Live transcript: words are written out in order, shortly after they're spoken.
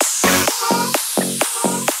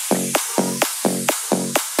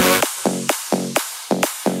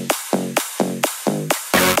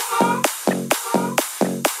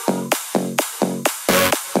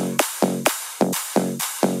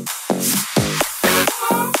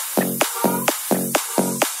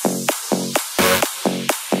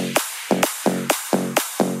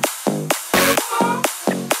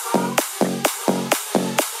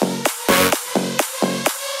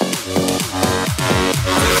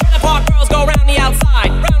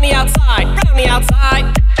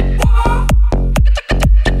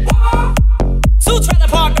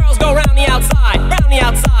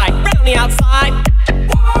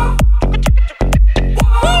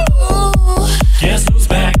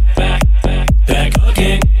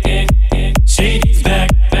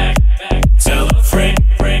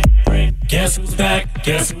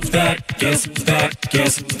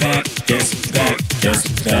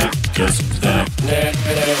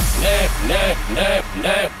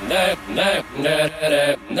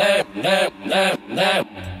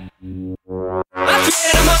I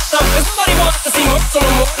created a monster, cause nobody wants to see muscle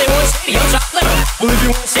no more. They want shady, I'm chocolate. Well, if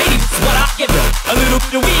you want shady, this is what I give you. A little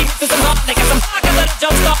bit of weed, this is hot. They got some vodka that'll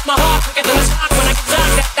jumpstart my heart quicker than a shock when I get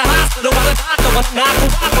shocked at the hospital by the doctor when I'm not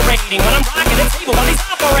cooperating. When I'm rocking the table while he's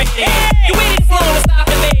operating. You waited this long to stop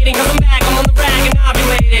debating, cause I'm back, I'm on the rag and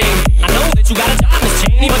ovulating. I know that you got a job, Miss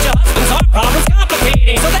Cheney, but your husband's heart problem's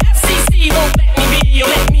complicating. So the FCC won't let me be, or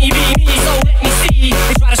let me be me, so let me see.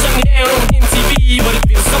 They try to shut me down on MTV, but it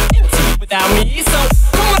feels so empty without me. So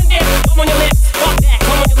come on dip, come on your lips, walk back,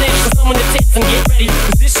 come on your lips, and some on your tits and get ready.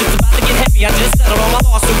 Cause this shit's about to get heavy, I just settled on my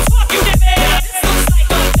lawsuit. Fuck you, Dippy!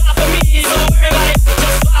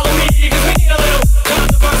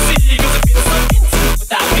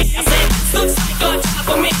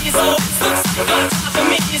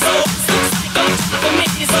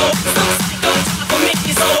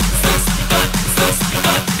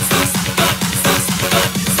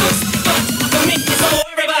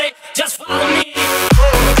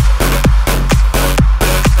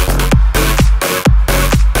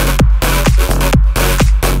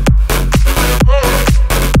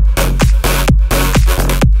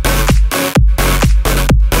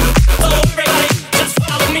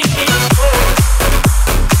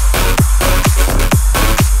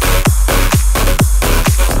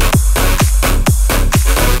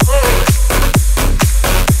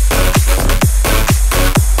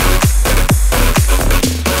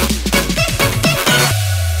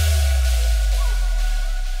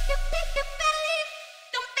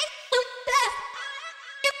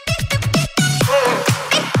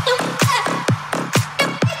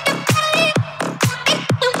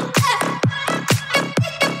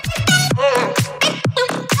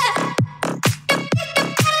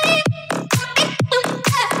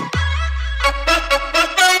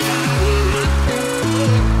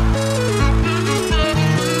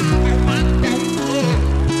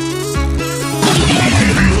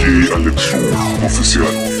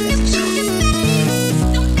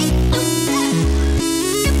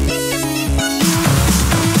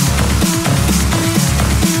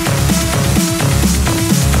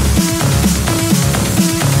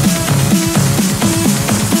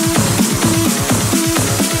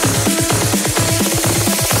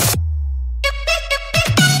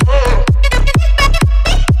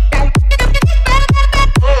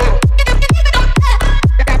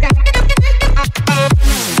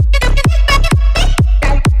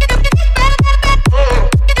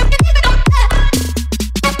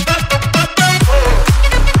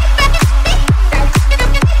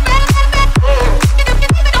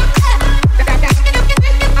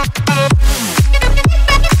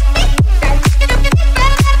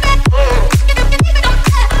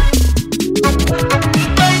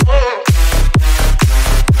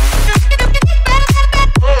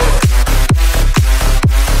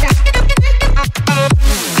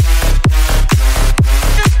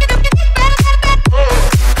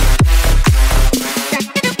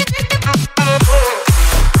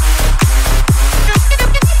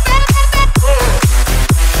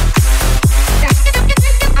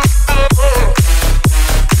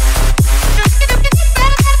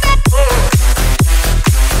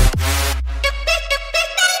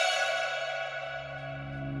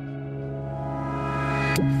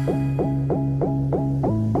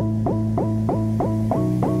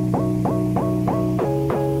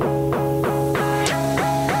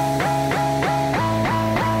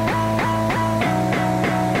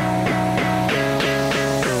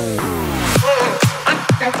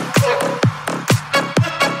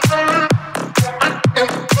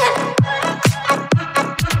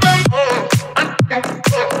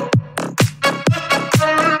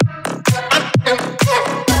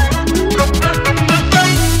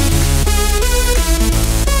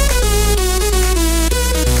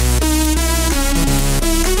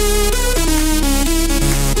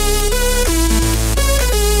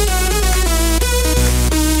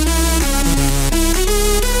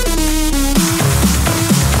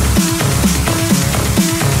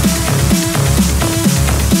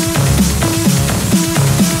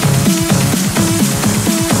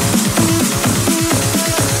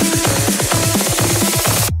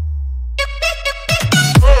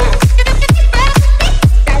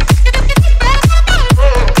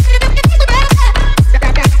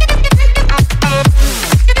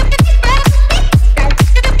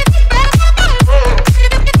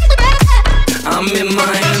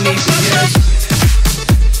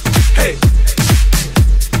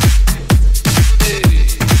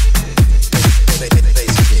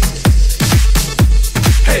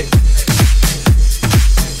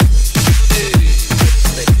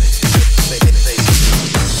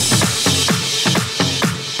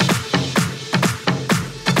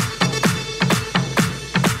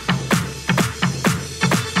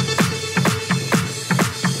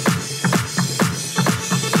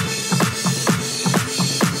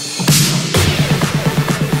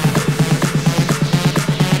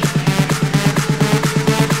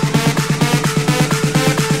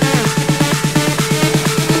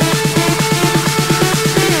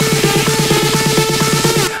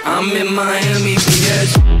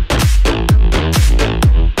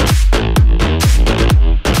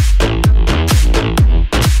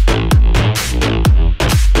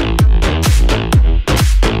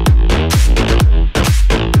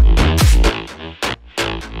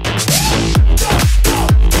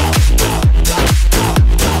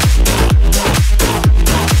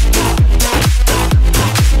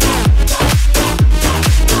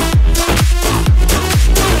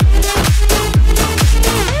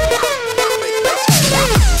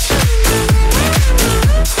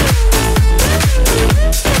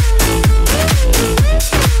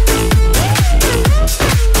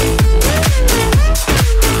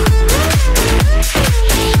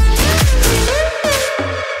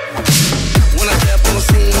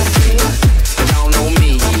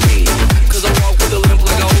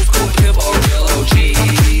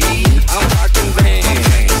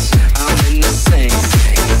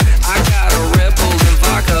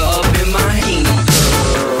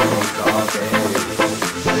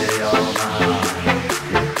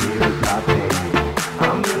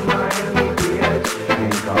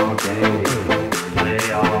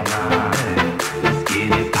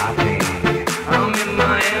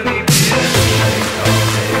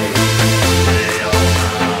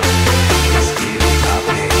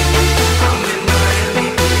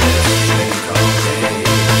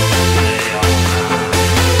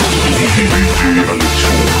 DJ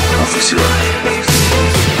Alexon Officiel.